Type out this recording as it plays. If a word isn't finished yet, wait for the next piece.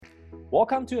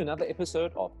Welcome to another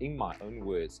episode of In My Own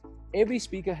Words. Every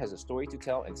speaker has a story to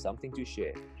tell and something to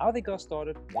share. How they got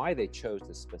started, why they chose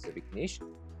this specific niche,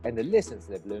 and the lessons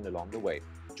they've learned along the way.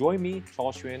 Join me,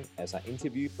 Charles Xuan, as I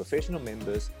interview professional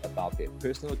members about their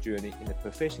personal journey in the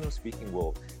professional speaking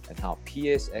world and how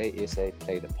PSA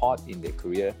played a part in their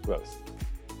career growth.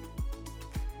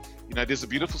 You know, there's a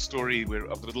beautiful story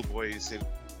of the little boy who said,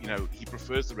 he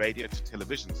prefers the radio to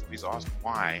television. So he's asked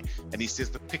why, and he says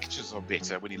the pictures are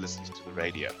better when he listens to the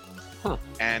radio.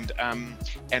 And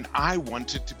I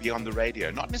wanted to be on the radio,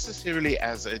 not necessarily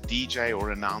as a DJ or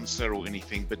announcer or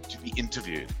anything, but to be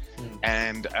interviewed.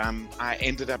 And I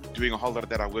ended up doing a whole lot of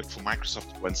that. I worked for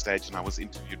Microsoft at one stage, and I was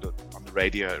interviewed on the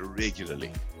radio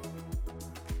regularly.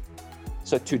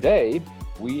 So today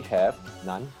we have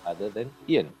none other than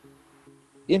Ian.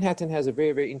 Ian Hatton has a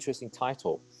very, very interesting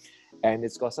title. And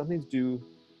it's got something to do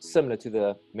similar to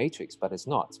the Matrix, but it's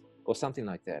not, or something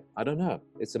like that. I don't know.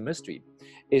 It's a mystery.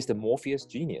 It's the Morpheus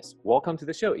Genius. Welcome to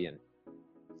the show, Ian.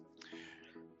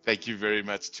 Thank you very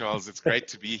much, Charles. It's great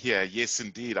to be here. Yes,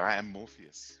 indeed, I am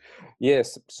Morpheus.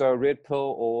 Yes. So red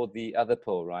pill or the other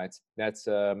pill, right? That's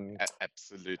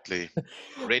Absolutely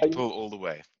red pill all the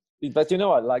way. But you know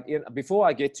what? Like, Ian, before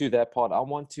I get to that part, I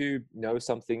want to know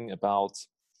something about.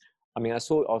 I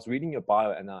was reading your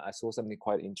bio and I saw something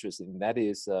quite interesting. That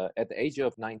is, at the age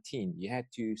of 19, you had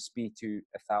to speak to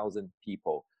 1,000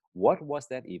 people. What was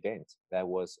that event that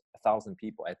was 1,000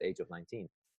 people at the age of 19?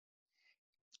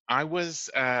 I was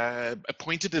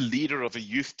appointed a leader of a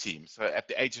youth team. So at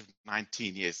the age of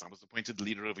 19, yes, I was appointed the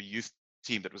leader of a youth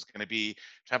team that was going to be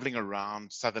traveling around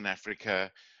Southern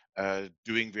Africa,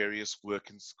 doing various work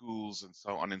in schools and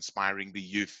so on, inspiring the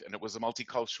youth. And it was a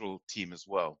multicultural team as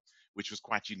well, which was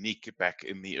quite unique back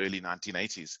in the early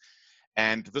 1980s.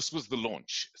 And this was the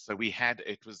launch. So it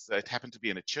happened to be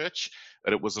in a church,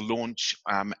 but it was a launch.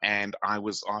 And I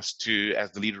was asked to,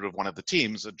 as the leader of one of the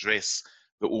teams, address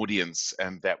the audience.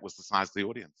 And that was the size of the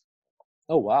audience.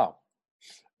 Oh, wow.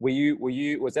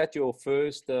 Was that your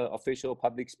first official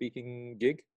public speaking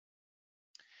gig?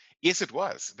 Yes, it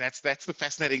was. That's the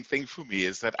fascinating thing for me,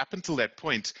 is that up until that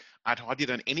point, I'd hardly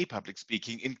done any public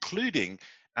speaking, including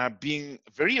being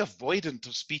very avoidant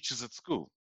of speeches at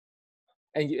school.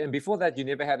 And before that, you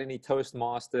never had any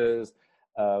Toastmasters,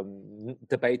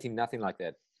 debating, nothing like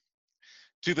that?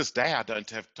 To this day, I don't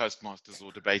have Toastmasters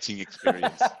or debating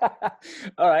experience.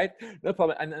 All right, no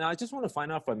problem. And I just want to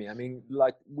find out from you. I mean,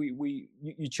 like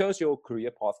you chose your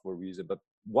career path for a reason, but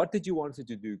what did you want to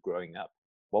do growing up?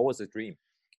 What was the dream?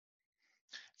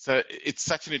 So it's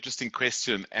such an interesting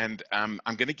question, and I'm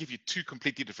going to give you two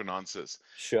completely different answers.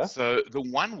 Sure. So the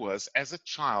one was, as a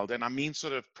child, and I mean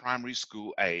sort of primary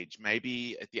school age,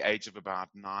 maybe at the age of about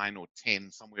 9 or 10,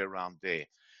 somewhere around there,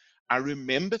 I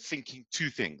remember thinking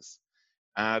two things.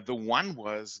 The one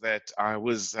was that I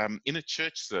was in a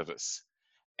church service,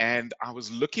 and I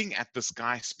was looking at this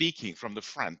guy speaking from the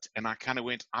front, and I kind of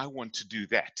went, I want to do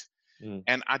that.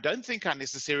 And I don't think I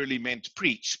necessarily meant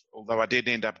preach, although I did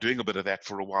end up doing a bit of that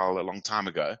for a while, a long time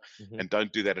ago, and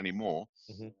don't do that anymore.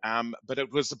 But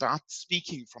it was about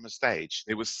speaking from a stage.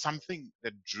 There was something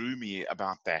that drew me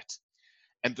about that.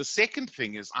 And the second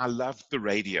thing is I loved the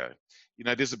radio. You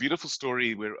know, there's a beautiful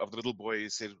story of the little boy who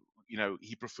said,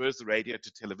 he prefers the radio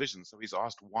to television. So he's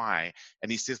asked why,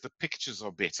 and he says the pictures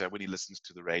are better when he listens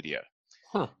to the radio.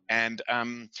 And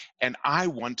I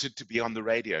wanted to be on the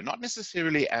radio, not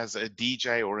necessarily as a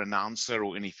DJ or announcer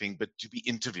or anything, but to be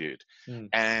interviewed.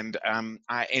 And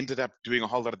I ended up doing a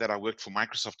whole lot of that. I worked for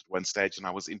Microsoft at one stage, and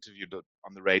I was interviewed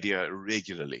on the radio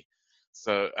regularly.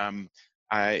 So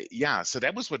so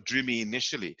that was what drew me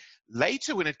initially.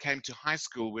 Later, when it came to high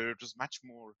school, where it was much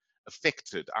more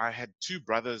affected, I had two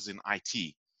brothers in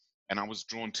IT, and I was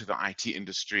drawn to the IT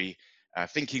industry,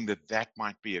 thinking that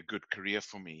might be a good career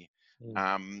for me.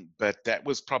 But that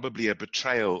was probably a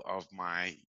betrayal of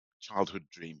my childhood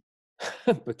dream.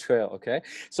 Betrayal, okay.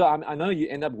 So I know you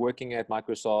end up working at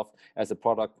Microsoft as a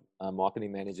product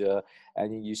marketing manager,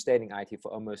 and you stayed in IT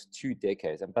for almost 2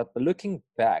 decades. But looking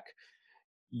back,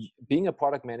 being a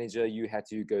product manager, you had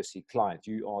to go see clients.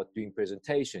 You are doing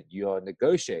presentation. You are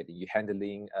negotiating. You're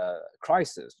handling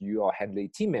crisis. You are handling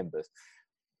team members.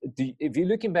 If you're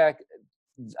looking back,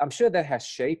 I'm sure that has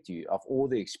shaped you of all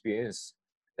the experience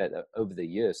that over the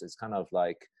years. It's kind of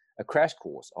like a crash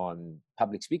course on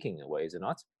public speaking in a way, is it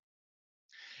not?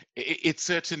 It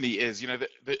certainly is. You know,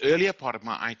 the earlier part of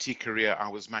my IT career, I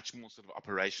was much more sort of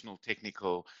operational,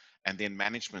 technical, and then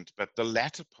management. But the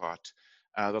latter part,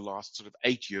 the last sort of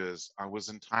 8 years, I was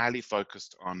entirely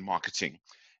focused on marketing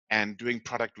and doing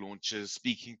product launches,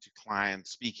 speaking to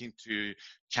clients, speaking to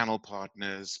channel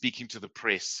partners, speaking to the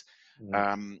press.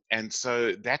 Mm. And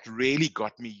so that really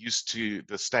got me used to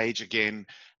the stage again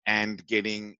and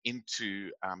getting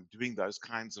into doing those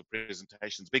kinds of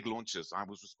presentations, big launches. I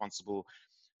was responsible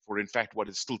for, in fact, what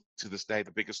is still to this day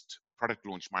the biggest product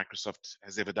launch Microsoft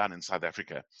has ever done in South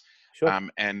Africa. Sure.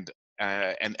 And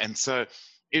so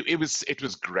it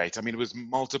was great. I mean, it was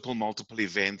multiple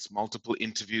events, multiple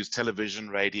interviews, television,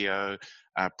 radio,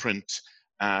 print,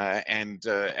 and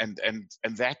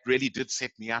that really did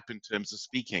set me up in terms of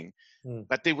speaking. Mm.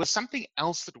 But there was something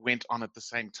else that went on at the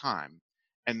same time,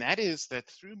 and that is that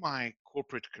through my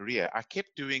corporate career, I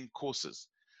kept doing courses.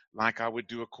 Like I would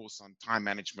do a course on time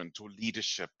management or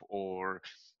leadership or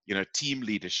team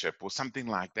leadership or something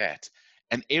like that.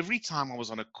 And every time I was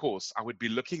on a course, I would be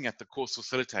looking at the course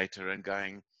facilitator and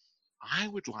going, I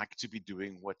would like to be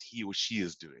doing what he or she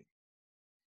is doing.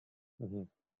 Hmm.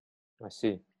 I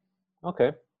see.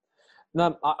 Okay.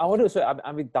 Now, I want to say,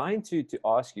 I've been dying to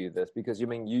ask you this because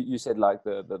you said like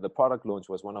the product launch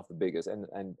was one of the biggest,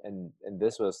 and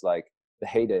this was like the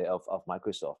heyday of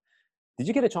Microsoft. Did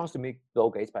you get a chance to meet Bill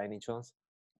Gates by any chance?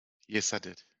 Yes, I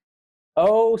did.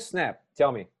 Oh snap!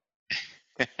 Tell me.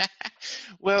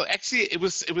 Well, actually, it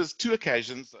was two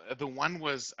occasions. The one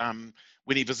was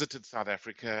when he visited South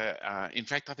Africa. In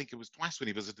fact, I think it was twice when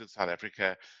he visited South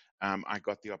Africa. I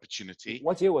got the opportunity.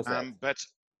 What year was that? But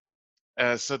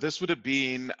so this would have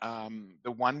been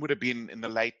the one would have been in the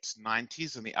late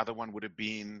 90s, and the other one would have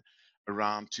been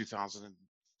around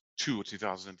 2002 or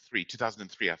 2003.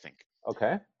 2003, I think.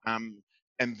 Okay. Um,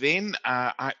 and then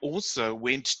I also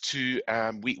went to,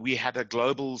 we had a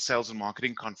global sales and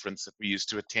marketing conference that we used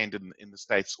to attend in the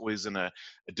States, always in a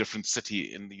different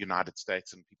city in the United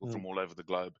States, and people Mm. from all over the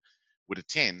globe would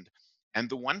attend. And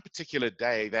the one particular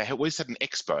day, they always had an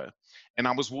expo. And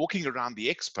I was walking around the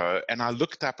expo and I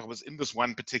looked up, I was in this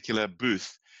one particular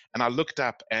booth, and I looked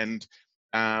up and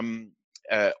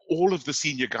all of the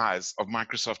senior guys of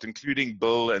Microsoft, including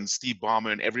Bill and Steve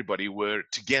Ballmer and everybody, were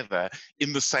together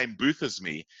in the same booth as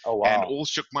me, Oh and wow! all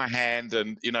shook my hand.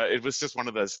 And it was just one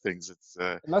of those things.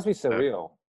 It must be Uh,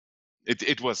 surreal.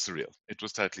 it was surreal. It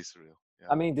was totally surreal. Yeah.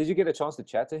 I mean, did you get a chance to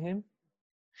chat to him?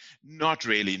 Not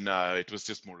really. No, it was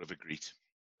just more of a greet.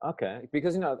 Okay,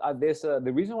 because there's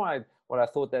the reason why what I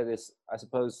thought that is, I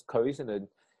suppose, coincident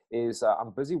is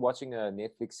I'm busy watching a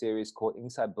Netflix series called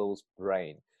Inside Bill's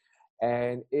Brain,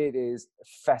 and it is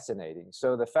fascinating.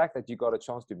 So the fact that you got a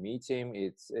chance to meet him,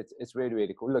 it's really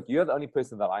really cool. Look, you're the only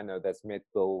person that I know that's met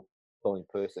Bill in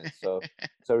person, so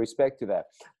respect to that.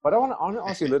 But I want to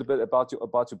ask you a little bit about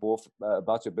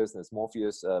your business,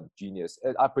 Morpheus Genius.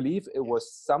 I believe it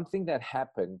was something that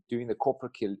happened during the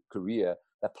corporate career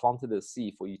that planted a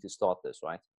seed for you to start this,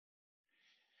 right?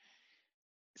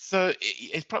 So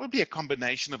it's probably a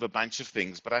combination of a bunch of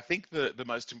things, but I think the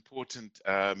most important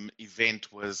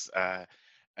event was a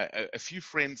few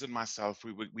friends and myself.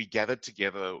 We gathered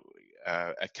together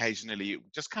occasionally,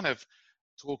 just kind of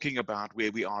talking about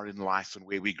where we are in life and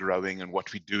where we're growing and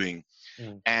what we're doing.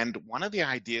 Mm. And one of the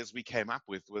ideas we came up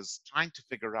with was trying to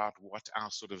figure out what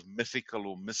our sort of mythical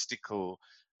or mystical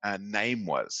name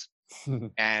was.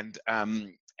 And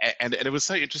it was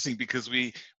so interesting because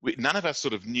we none of us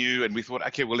sort of knew, and we thought,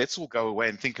 okay, well, let's all go away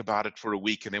and think about it for a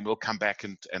week, and then we'll come back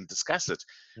and discuss it,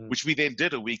 Mm. which we then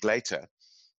did a week later.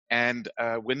 And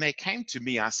when they came to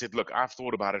me, I said, look, I've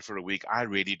thought about it for a week. I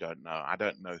really don't know. I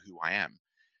don't know who I am.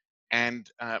 And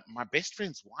my best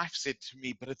friend's wife said to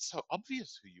me, but it's so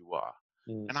obvious who you are.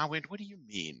 Mm. And I went, what do you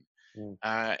mean? Mm.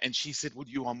 And she said, well,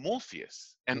 you are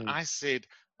Morpheus. And Mm. I said,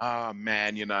 oh,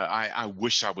 man, I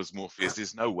wish I was Morpheus.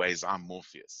 There's no ways I'm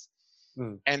Morpheus.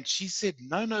 Mm. And she said,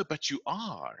 no, but you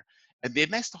are. And then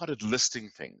they started listing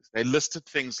things. They listed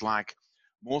things like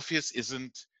Morpheus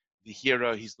isn't the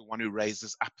hero. He's the one who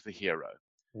raises up the hero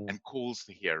Mm. and calls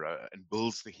the hero and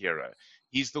builds the hero.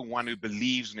 He's the one who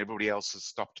believes when everybody else has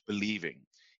stopped believing.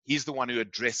 He's the one who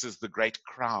addresses the great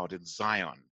crowd in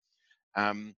Zion.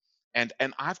 Um, and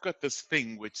I've got this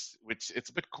thing which it's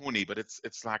a bit corny, but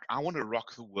it's like I want to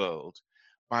rock the world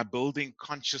by building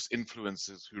conscious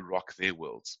influencers who rock their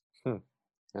worlds. Hmm.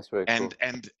 That's very And cool.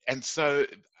 and and so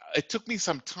it took me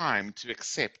some time to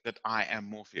accept that I am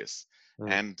Morpheus, Mm.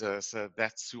 and so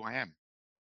that's who I am.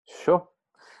 Sure.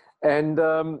 And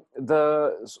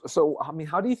so I mean,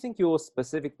 how do you think your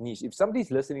specific niche, if somebody's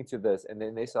listening to this and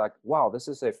then they're like, wow, this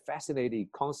is a fascinating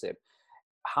concept,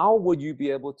 how would you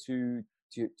be able to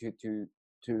to to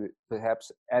to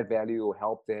perhaps add value or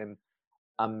help them?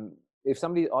 If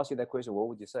somebody asks you that question, what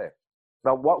would you say?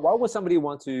 But why would somebody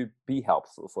want to be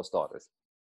helpful for starters?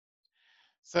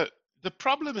 So the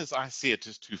problem is I see it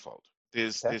as twofold.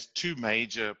 There's Okay. there's two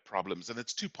major problems, and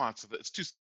it's two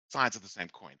sides of the same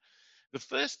coin. The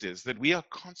first is that we are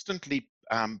constantly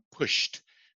pushed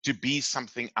to be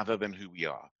something other than who we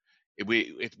are.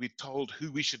 We're told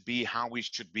who we should be, how we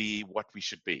should be, what we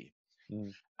should be.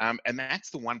 Mm. And that's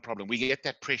the one problem. We get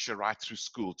that pressure right through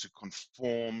school to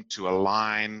conform, to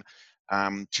align,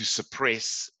 to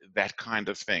suppress that kind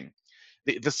of thing.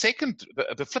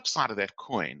 The flip side of that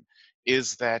coin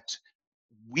is that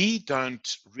we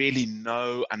don't really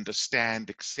know, understand,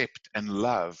 accept, and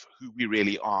love who we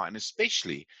really are. And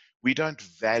especially, we don't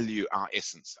value our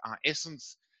essence. Our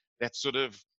essence, that sort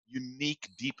of unique,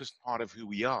 deepest part of who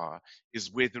we are,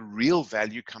 is where the real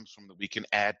value comes from that we can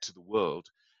add to the world.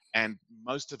 And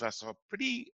most of us are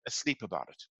pretty asleep about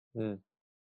it. Mm.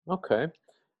 Okay.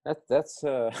 That's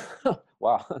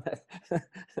wow.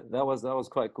 That was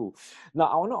quite cool. Now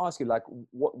I want to ask you, like,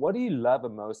 what do you love the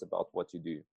most about what you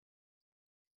do?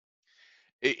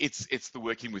 It's the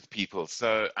working with people.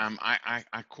 So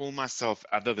I call myself,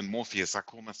 other than Morpheus, I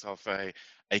call myself a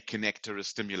connector, a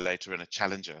stimulator, and a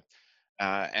challenger.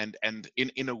 And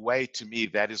in a way, to me,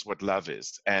 that is what love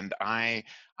is. And I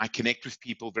connect with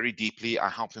people very deeply. I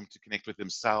help them to connect with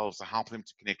themselves. I help them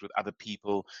to connect with other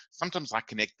people. Sometimes I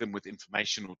connect them with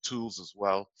information or tools as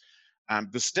well.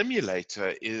 The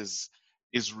stimulator is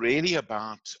really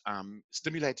about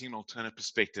stimulating an alternative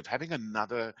perspective, having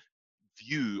another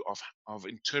view of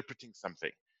interpreting something.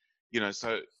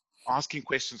 So asking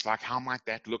questions like, how might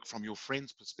that look from your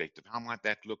friend's perspective? How might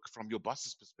that look from your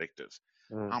boss's perspective?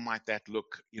 Mm. How might that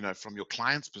look, from your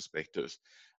client's perspective?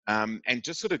 And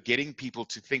just sort of getting people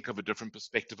to think of a different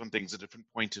perspective on things, a different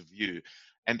point of view.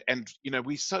 And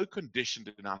we're so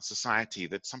conditioned in our society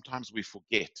that sometimes we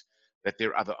forget that there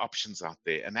are other options out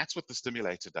there. And that's what the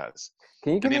stimulator does.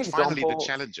 Can you And give me then an finally, the example?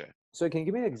 challenger. So can you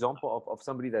give me an example of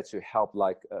somebody that you helped,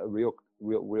 like a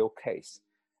real case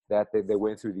that they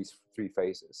went through these three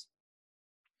phases?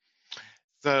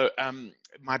 So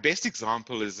my best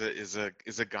example is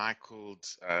a guy called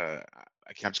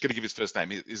okay, I'm just going to give his first name.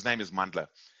 His name is Mandla,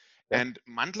 Okay. and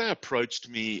Mandla approached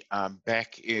me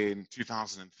back in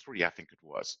 2003, I think it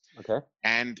was, Okay.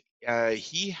 and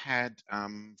he had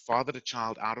fathered a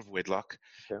child out of wedlock,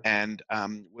 Okay. and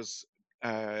was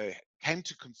uh, came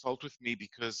to consult with me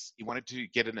because he wanted to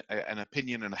get an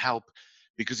opinion and help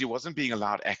because he wasn't being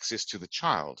allowed access to the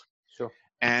child. Sure.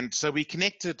 And so we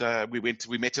connected.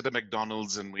 We met at a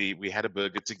McDonald's and we had a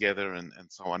burger together and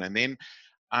so on. And then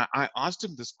I asked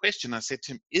him this question. I said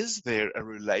to him, "Is there a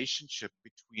relationship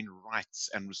between rights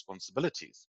and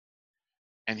responsibilities?"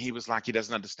 And he was like, he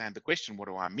doesn't understand the question. What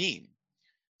do I mean?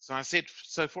 So I said,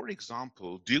 so for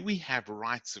example, do we have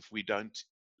rights if we don't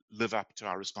live up to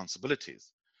our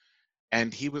responsibilities?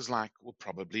 And he was like, well,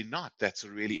 probably not. That's a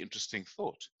really interesting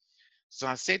thought. So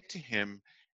I said to him,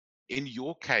 in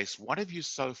your case, what have you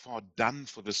so far done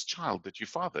for this child that you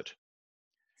fathered?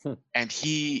 Hmm. And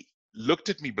he looked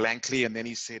at me blankly and then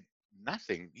he said,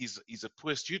 nothing. He's a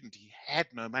poor student. He had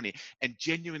no money. And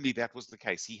genuinely, that was the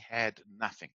case. He had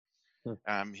nothing.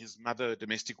 Hmm. His mother, a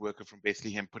domestic worker from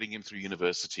Bethlehem, putting him through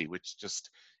university, which just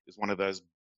is one of those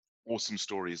awesome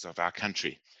stories of our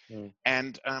country. Hmm.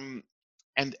 And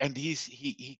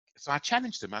so I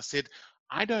challenged him. I said,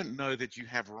 I don't know that you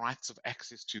have rights of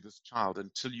access to this child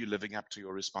until you're living up to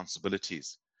your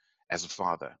responsibilities as a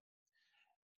father.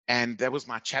 And that was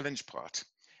my challenge part.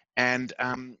 And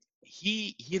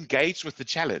he engaged with the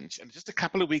challenge. And just a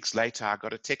couple of weeks later, I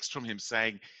got a text from him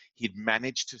saying he'd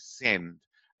managed to send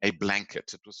a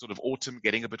blanket. It was sort of autumn,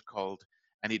 getting a bit cold,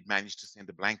 and he'd managed to send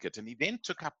a blanket. And he then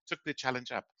took the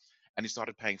challenge up, and he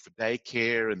started paying for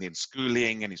daycare and then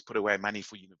schooling, and he's put away money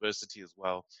for university as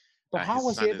well. But how His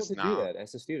was he son able is to do now. that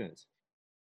as a student?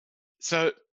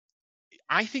 So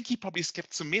I think he probably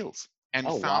skipped some meals and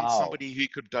Oh, found wow. somebody who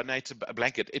could donate a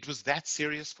blanket. It was that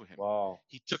serious for him. Wow.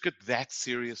 He took it that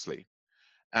seriously.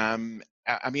 I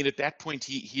mean, at that point,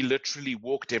 he literally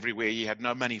walked everywhere. He had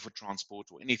no money for transport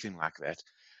or anything like that.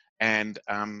 And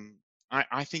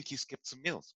I think he skipped some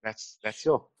meals. That's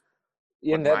Sure.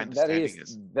 Yeah, what and my understanding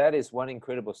is. that is one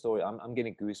incredible story. I'm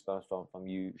getting goosebumps from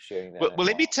you sharing that. Well,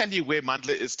 let me Wow. tell you where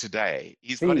Mundler is today.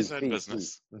 He's got his Please, own please, please.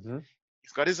 business. Mm-hmm.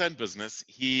 He's got his own business.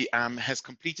 He has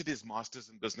completed his master's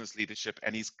in business leadership,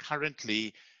 and he's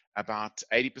currently about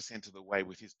 80% of the way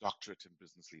with his doctorate in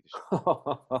business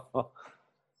leadership.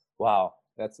 Wow,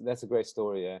 that's a great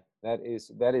story. Yeah, that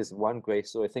is one great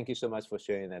story. Thank you so much for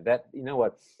sharing that. That, you know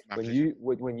what, My pleasure.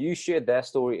 when you shared that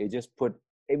story, it just put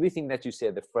everything that you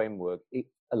said, the framework,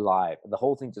 alive. The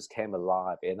whole thing just came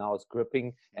alive, and I was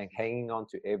gripping and hanging on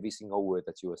to every single word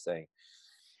that you were saying.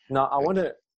 Now, Thank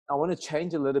you. I want to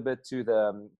change a little bit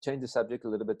to change the subject a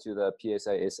little bit to the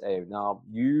PSA SA. Now,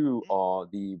 you Mhm. are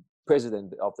the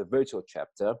president of the virtual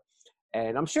chapter,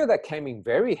 And I'm sure that came in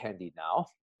very handy now,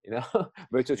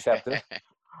 virtual chapter.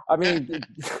 I mean,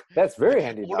 that's very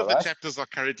handy All now, of the right? chapters are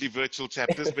currently virtual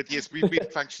chapters, but yes, we've been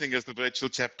functioning as the virtual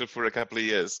chapter for a couple of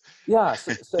years. Yeah.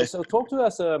 So talk to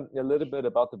us a little bit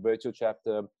about the virtual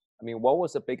chapter. I mean, what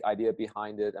was the big idea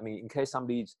behind it? I mean, in case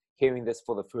somebody's hearing this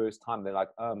for the first time, they're like,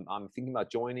 I'm thinking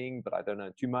about joining, but I don't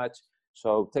know too much.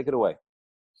 So take it away.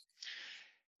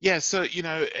 Yeah, so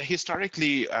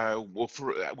historically,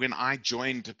 when I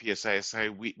joined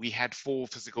PSASA, we had four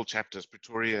physical chapters: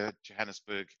 Pretoria,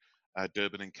 Johannesburg,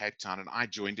 Durban, and Cape Town. And I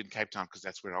joined in Cape Town because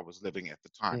that's where I was living at the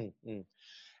time. Mm, mm,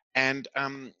 And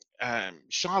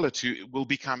Charlotte, who will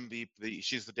become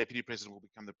she's the deputy president, will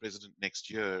become the president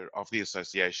next year of the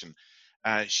association.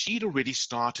 She'd already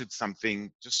started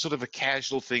something, just sort of a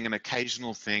casual thing, an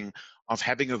occasional thing of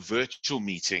having a virtual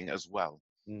meeting as well.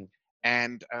 mm,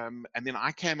 And then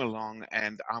I came along,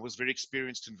 and I was very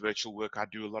experienced in virtual work. I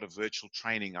do a lot of virtual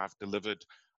training. I've delivered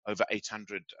over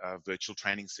 800 virtual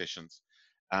training sessions.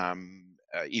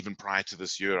 Even prior to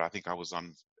this year, I think I was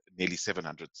on nearly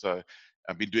 700. So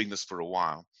I've been doing this for a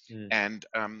while. mm, And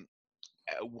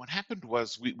what happened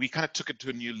was we kind of took it to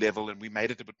a new level, and we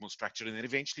made it a bit more structured. And then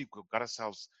eventually we got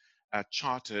ourselves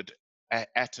chartered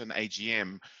at an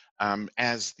AGM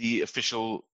as the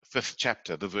official fifth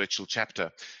chapter, the virtual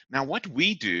chapter. Now, what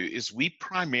we do is we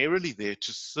primarily there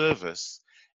to service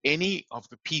any of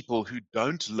the people who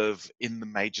don't live in the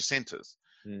major centers.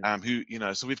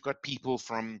 mm, So we've got people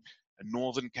from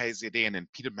northern KZN and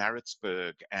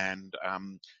Pietermaritzburg and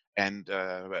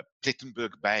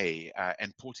Plettenberg Bay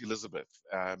and Port Elizabeth.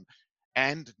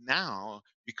 And now,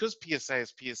 because PSA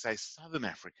is PSA Southern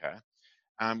Africa,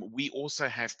 we also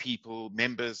have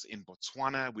members in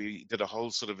Botswana. We did a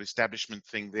whole sort of establishment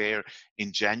thing there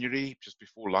in January, just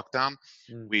before lockdown.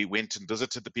 mm, We went and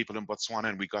visited the people in Botswana,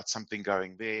 and we got something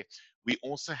going there. We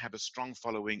also have a strong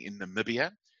following in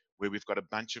Namibia, where we've got a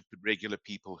bunch of regular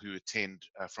people who attend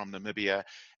from Namibia.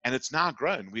 And it's now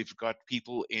grown. We've got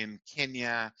people in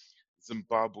Kenya,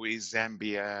 Zimbabwe,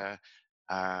 Zambia,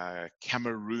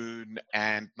 Cameroon,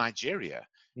 and Nigeria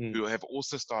mm. who have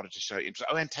also started to show interest.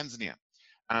 Oh, and Tanzania,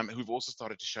 who've also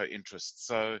started to show interest.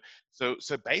 So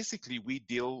basically, we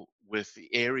deal with the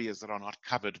areas that are not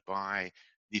covered by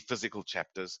the physical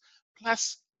chapters.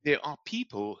 Plus, there are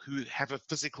people who have a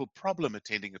physical problem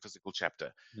attending a physical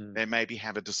chapter. Mm. They maybe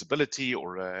have a disability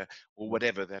or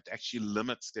whatever that actually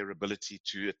limits their ability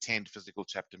to attend physical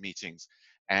chapter meetings,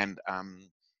 and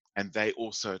they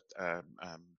also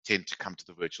tend to come to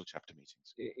the virtual chapter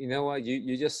meetings. You know what,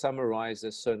 you just summarized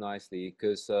this so nicely,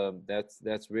 because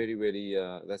that's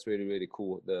really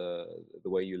cool, the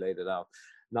way you laid it out.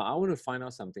 Now I want to find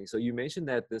out something. So you mentioned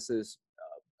that this is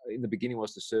in the beginning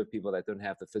was to serve people that don't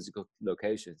have the physical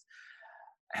locations.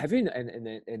 Have you, and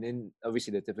then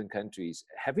obviously the different countries,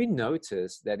 have you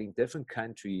noticed that in different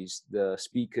countries the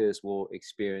speakers will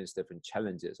experience different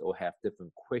challenges or have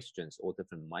different questions or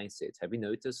different mindsets? Have you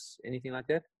noticed anything like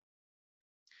that?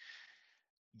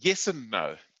 Yes and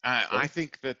no. I Okay.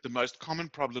 think that the most common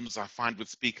problems I find with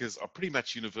speakers are pretty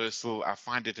much universal. I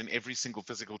find it in every single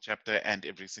physical chapter and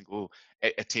every single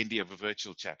attendee of a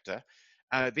virtual chapter.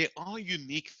 There are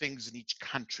unique things in each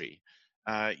country.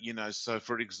 So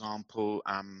for example,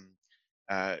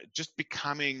 just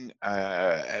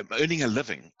earning a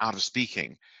living out of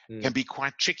speaking can Mm, be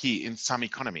quite tricky in some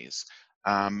economies.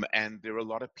 And there are a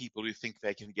lot of people who think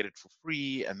they can get it for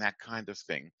free and that kind of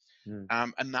thing. mm,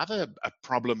 Another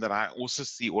problem that I also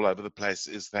see all over the place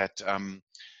is that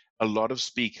a lot of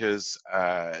speakers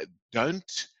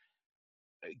don't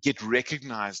get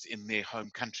recognized in their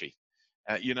home country.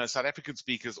 South African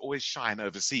speakers always shine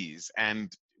overseas,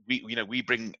 and we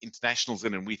bring internationals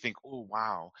in, and we think, oh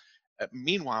wow.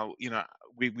 Meanwhile,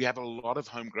 we have a lot of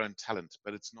homegrown talent,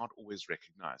 but it's not always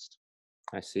recognized.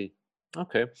 I see.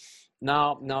 Okay.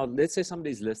 Now let's say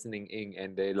somebody's listening in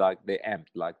and they're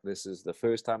amped, like this is the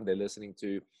first time they're listening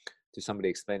to somebody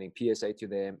explaining PSA to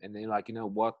them, and they're like, you know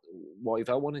what, well, if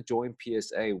I want to join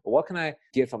PSA, what can I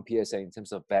get from PSA in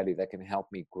terms of value that can help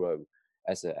me grow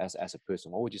as a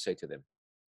person? What would you say to them?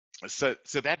 So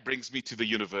that brings me to the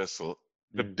universal.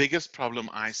 The Mm, biggest problem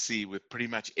I see with pretty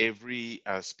much every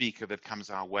speaker that comes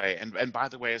our way, and by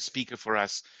the way, a speaker for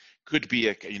us could be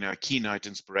a keynote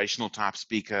inspirational type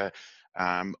speaker,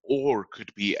 or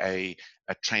could be a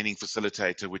training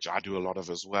facilitator, which I do a lot of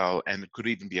as well, and it could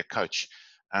even be a coach.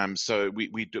 So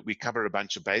we cover a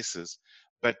bunch of bases,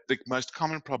 but the most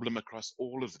common problem across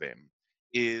all of them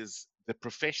is the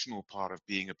professional part of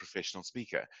being a professional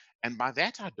speaker. And by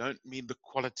that, I don't mean the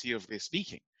quality of their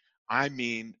speaking. I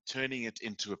mean turning it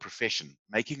into a profession,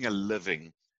 making a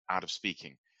living out of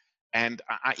speaking. And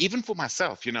even for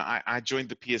myself, I joined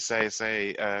the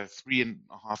PSASA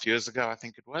 3.5 years ago, I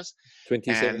think it was. And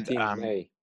 2017 May.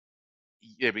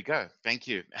 there we go. Thank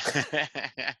you.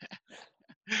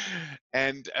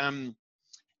 and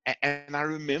and I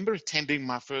remember attending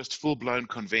my first full-blown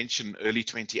convention early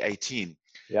 2018.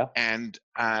 Yeah. And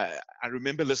I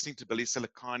remember listening to Billy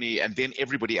Silicani and then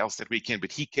everybody else that weekend,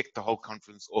 but he kicked the whole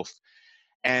conference off.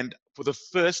 And for the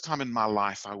first time in my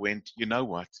life, I went, you know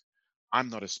what? I'm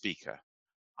not a speaker.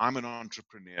 I'm an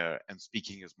entrepreneur, and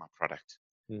speaking is my product.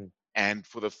 And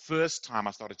for the first time,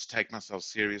 I started to take myself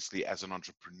seriously as an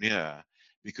entrepreneur,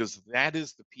 because that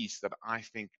is the piece that I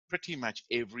think pretty much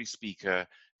every speaker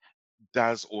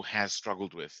does or has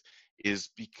struggled with,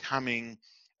 is becoming,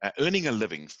 earning a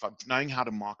living, knowing how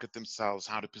to market themselves,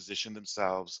 how to position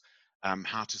themselves,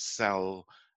 how to sell,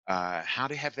 how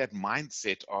to have that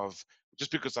mindset of,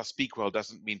 just because I speak well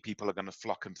doesn't mean people are going to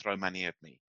flock and throw money at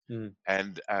me.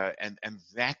 And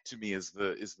that to me is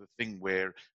the thing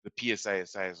where the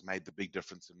PSASA has made the big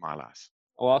difference in my life.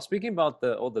 Well, speaking about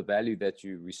all the value that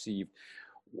you receive,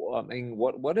 I mean,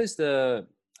 what is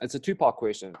it's a two-part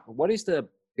question. What is the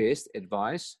best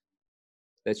advice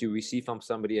that you receive from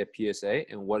somebody at PSA,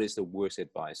 and what is the worst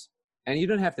advice? And you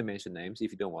don't have to mention names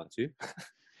if you don't want to.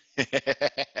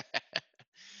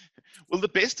 Well, the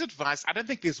best advice, I don't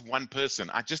think there's one person.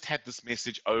 I just had this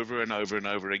message over and over and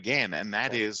over again, and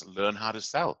that is learn how to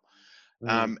sell.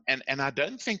 And I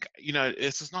don't think,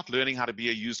 this is not learning how to be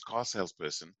a used car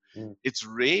salesperson. It's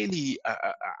really,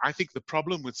 I think the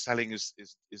problem with selling is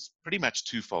pretty much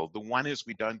twofold. The one is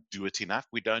we don't do it enough.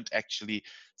 We don't actually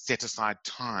set aside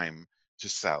time to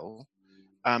sell.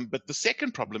 But the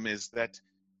second problem is that,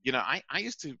 I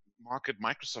used to market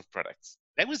Microsoft products.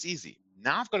 That was easy.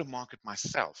 Now I've got to market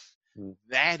myself.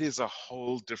 That is a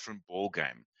whole different ball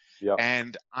game. Yeah.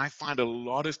 And I find a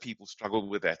lot of people struggle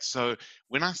with that. So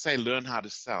when I say learn how to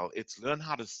sell, it's learn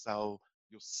how to sell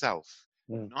yourself,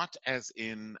 not as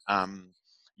in,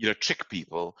 trick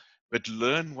people, but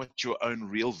learn what your own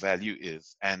real value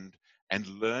is, and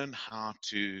learn how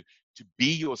to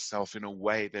be yourself in a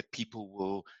way that people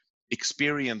will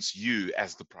experience you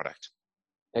as the product.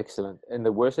 Excellent. And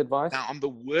the worst advice? Now, on the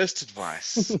worst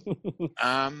advice,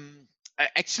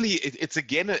 actually, it's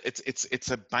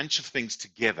a bunch of things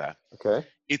together. Okay.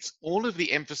 It's all of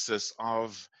the emphasis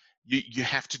of you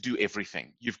have to do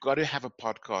everything. You've got to have a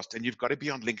podcast, and you've got to be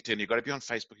on LinkedIn, you've got to be on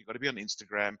Facebook, you've got to be on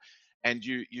Instagram, and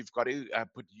you've got to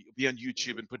be on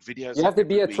YouTube and put videos. You have to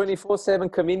be a 24/7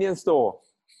 convenience store.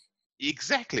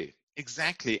 Exactly.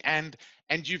 And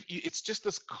it's just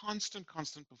this constant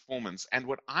performance. And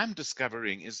what I'm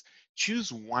discovering is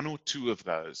choose one or two of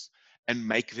those and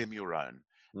make them your own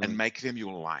and make them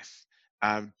your life.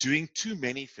 Doing too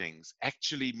many things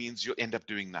actually means you'll end up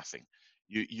doing nothing.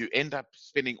 You end up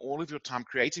spending all of your time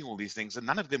creating all these things, and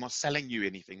none of them are selling you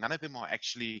anything. None of them are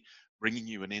actually bringing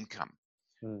you an income.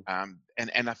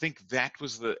 And I think that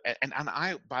was and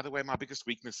I, by the way, my biggest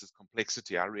weakness is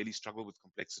complexity. I really struggle with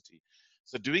complexity.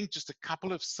 So doing just a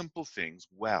couple of simple things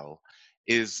well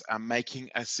is making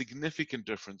a significant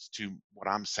difference to what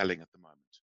I'm selling at the moment.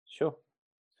 Sure.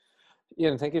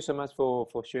 Ian, thank you so much for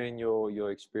sharing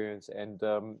your experience. And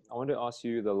I want to ask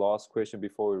you the last question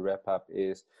before we wrap up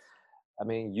is, I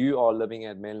mean, you are living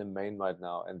at Mainland Maine right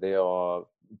now, and they are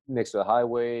next to the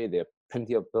highway. There are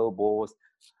plenty of billboards.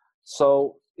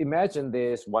 So imagine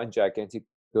there's one gigantic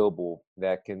billboard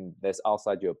that's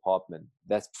outside your apartment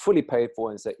that's fully paid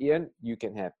for, and say, Ian, you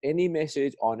can have any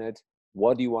message on it.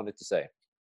 What do you want it to say?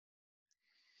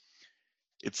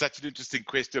 It's such an interesting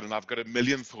question, and I've got a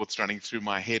million thoughts running through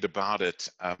my head about it.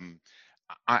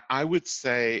 I would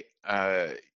say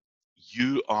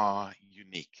you are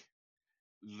unique.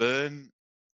 Learn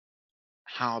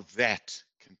how that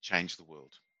can change the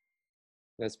world.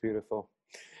 That's beautiful.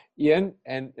 Ian,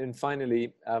 and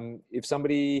finally, if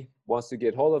somebody wants to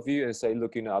get hold of you and say,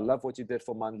 look, I love what you did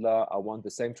for Mandla, I want the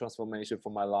same transformation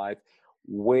for my life,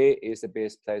 where is the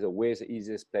best place, or where's the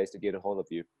easiest place to get a hold of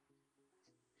you?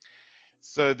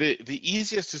 So the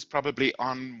easiest is probably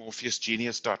on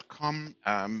morpheusgenius.com.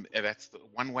 That's the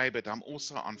one way, but I'm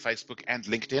also on Facebook and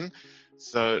LinkedIn.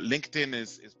 So LinkedIn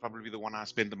is probably the one I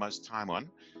spend the most time on.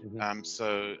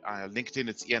 So LinkedIn,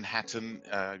 it's Ian Hatton.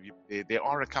 There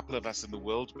are a couple of us in the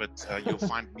world, but you'll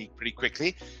find me pretty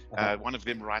quickly. One of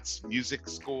them writes music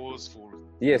scores for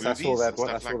movies. I saw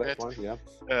that one. Yeah.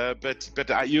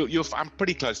 I'm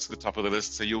pretty close to the top of the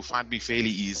list, so you'll find me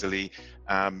fairly easily.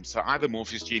 So either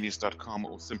morpheusgenius.com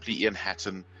or simply Ian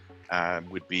Hatton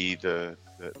would be the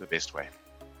best way.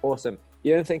 Awesome.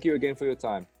 Ian, thank you again for your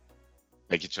time.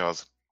 Thank you, Charles.